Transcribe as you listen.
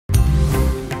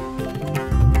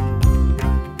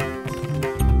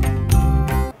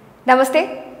നമസ്തേ.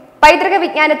 പൈതൃക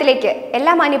വിജ്ഞാനത്തിലേക്ക്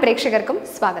എല്ലാ മാന്യ പ്രേക്ഷകർക്കും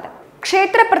സ്വാഗതം.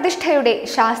 ക്ഷേത്ര പ്രതിഷ്ഠയുടെ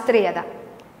ശാസ്ത്രീയത.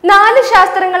 4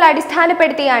 ശാസ്ത്രങ്ങൾ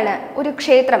അടിസ്ഥാനപ്പെടുത്തിയാണ് ഒരു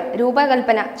ക്ഷേത്രം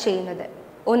രൂപകൽപ്പന ചെയ്യുന്നത്.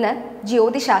 1.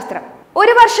 ജ്യോതിശാസ്ത്രം.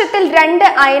 ഒരു വർഷത്തിൽ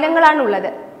 2 അയനങ്ങളാണുള്ളത്,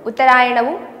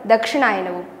 ഉത്തരായണവും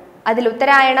ദക്ഷിണായനവും. അതിൽ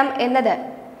ഉത്തരായണം എന്നത്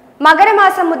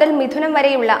മകരമാസം മുതൽ മിഥുനം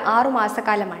വരെയുള്ള 6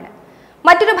 മാസക്കാലമാണ്.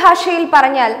 മറ്റൊരു ഭാഷയിൽ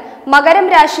പറഞ്ഞാൽ മകരം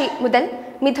രാശി മുതൽ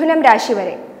മിഥുനം രാശി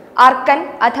വരെ അർക്കൻ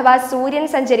അഥവാ സൂര്യൻ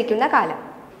സഞ്ചരിക്കുന്ന കാലം.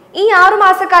 ഈ 6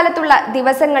 മാസക്കാലത്തുള്ള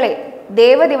ദിവസങ്ങളെ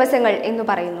ദേവദിവസങ്ങൾ എന്ന്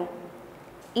പറയുന്നു.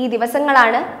 ഈ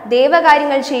ദിവസങ്ങളാണ്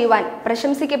ദേവകാര്യങ്ങൾ ചെയ്യുവാൻ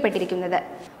പ്രശംസിക്കപ്പെട്ടിരിക്കുന്നത്.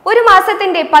 ഒരു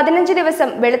മാസത്തിന്റെ 15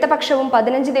 ദിവസം വെളുത്ത പക്ഷവും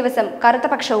 15 ദിവസം കറുത്ത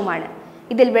പക്ഷവുമാണ്.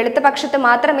 ഇതിൽ വെളുത്ത പക്ഷത്ത്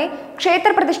മാത്രമേ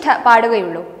ക്ഷേത്രപ്രതിഷ്ഠ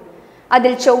പാടുകയുള്ളൂ.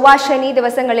 അതിൽ ചൊവ്വ ശനി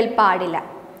ദിവസങ്ങളിൽ പാടില്ല.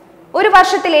 ഒരു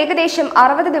വർഷത്തിൽ ഏകദേശം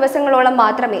 60 ദിവസങ്ങളോളം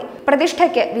മാത്രമേ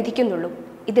പ്രതിഷ്ഠയ്ക്ക് വിധിക്കുന്നുള്ളൂ.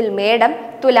 ഇതിൽ മേടം,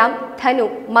 തുലാം, ധനു,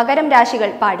 മകരം രാശികൾ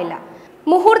പാടില്ല.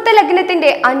 മുഹൂർത്ത ലഗ്നത്തിന്റെ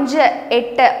 5,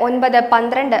 8, 9,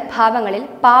 12 ഭാവങ്ങളിൽ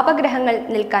പാപഗ്രഹങ്ങൾ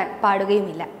നിൽക്കാൻ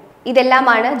പാടുകയുമില്ല.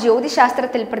 ഇതെല്ലാമാണ്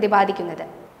ജ്യോതിശാസ്ത്രത്തിൽ പ്രതിപാദിക്കുന്നത്.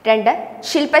 2.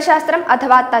 ശില്പശാസ്ത്രം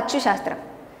അഥവാ തച്ചുശാസ്ത്രം.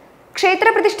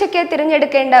 ക്ഷേത്രപ്രതിഷ്ഠയ്ക്ക്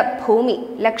തിരഞ്ഞെടുക്കേണ്ട ഭൂമി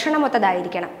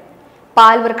ലക്ഷണമൊത്തതായിരിക്കണം.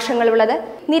 പാൽ വൃക്ഷങ്ങളുള്ളത്,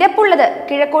 നിരപ്പുള്ളത്,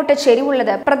 കിഴക്കോട്ട്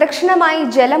ചെരിവുള്ളത്, പ്രദക്ഷിണമായി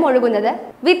ജലമൊഴുകുന്നത്,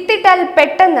 വിത്തിട്ടാൽ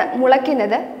പെട്ടെന്ന്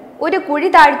മുളയ്ക്കുന്നത്, ഒരു കുഴി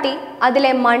താഴ്ത്തി അതിലെ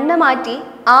മണ്ണ് മാറ്റി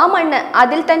ആ മണ്ണ്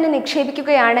അതിൽ തന്നെ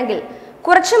നിക്ഷേപിക്കുകയാണെങ്കിൽ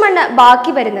കുറച്ച് മണ്ണ്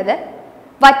ബാക്കി വരുന്നത്,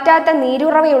 വറ്റാത്ത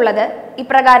നീരുറവയുള്ളത്,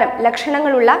 ഇപ്രകാരം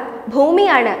ലക്ഷണങ്ങളുള്ള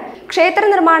ഭൂമിയാണ് ക്ഷേത്ര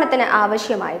നിർമ്മാണത്തിന്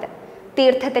ആവശ്യമായത്.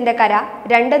 തീർത്ഥത്തിന്റെ കര,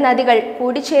 2 നദികൾ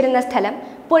കൂടിച്ചേരുന്ന സ്ഥലം,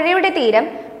 പുഴയുടെ തീരം,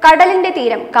 കടലിന്റെ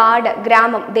തീരം, കാട്,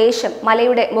 ഗ്രാമം, ദേശം,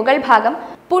 മലയുടെ മുകൾ ഭാഗം,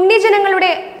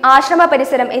 പുണ്യജനങ്ങളുടെ ആശ്രമ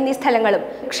പരിസരം എന്നീ സ്ഥലങ്ങളും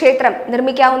ക്ഷേത്രം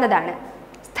നിർമ്മിക്കാവുന്നതാണ്.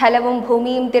 സ്ഥലവും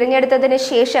ഭൂമിയും തിരഞ്ഞെടുത്തതിന്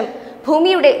ശേഷം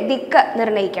ഭൂമിയുടെ ദിക്ക്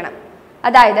നിർണയിക്കണം.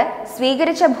 അതായത്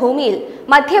സ്വീകരിച്ച ഭൂമിയിൽ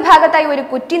മധ്യഭാഗത്തായി ഒരു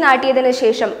കുറ്റി നാട്ടിയതിനു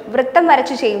ശേഷം വൃത്തം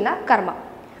വരച്ചു ചെയ്യുന്ന കർമ്മം.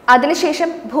 അതിനുശേഷം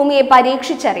ഭൂമിയെ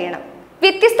പരീക്ഷിച്ചറിയണം.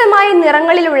 വ്യത്യസ്തമായ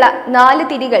നിറങ്ങളിലുള്ള 4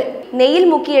 തിരികൾ നെയ്യിൽ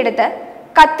മുക്കിയെടുത്ത്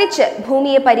കത്തിച്ച്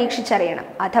ഭൂമിയെ പരീക്ഷിച്ചറിയണം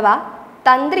അഥവാ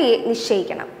തന്ത്രിയെ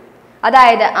നിശ്ചയിക്കണം.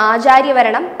 അതായത്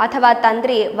ആചാര്യവരണം അഥവാ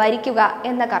തന്ത്രിയെ വരിക്കുക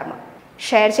എന്ന കർമ്മം.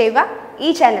 ഷെയർ ചെയ്യുക.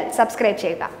 ഈ ചാനൽ സബ്സ്ക്രൈബ്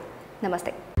ചെയ്യുക.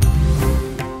 നമസ്തേ.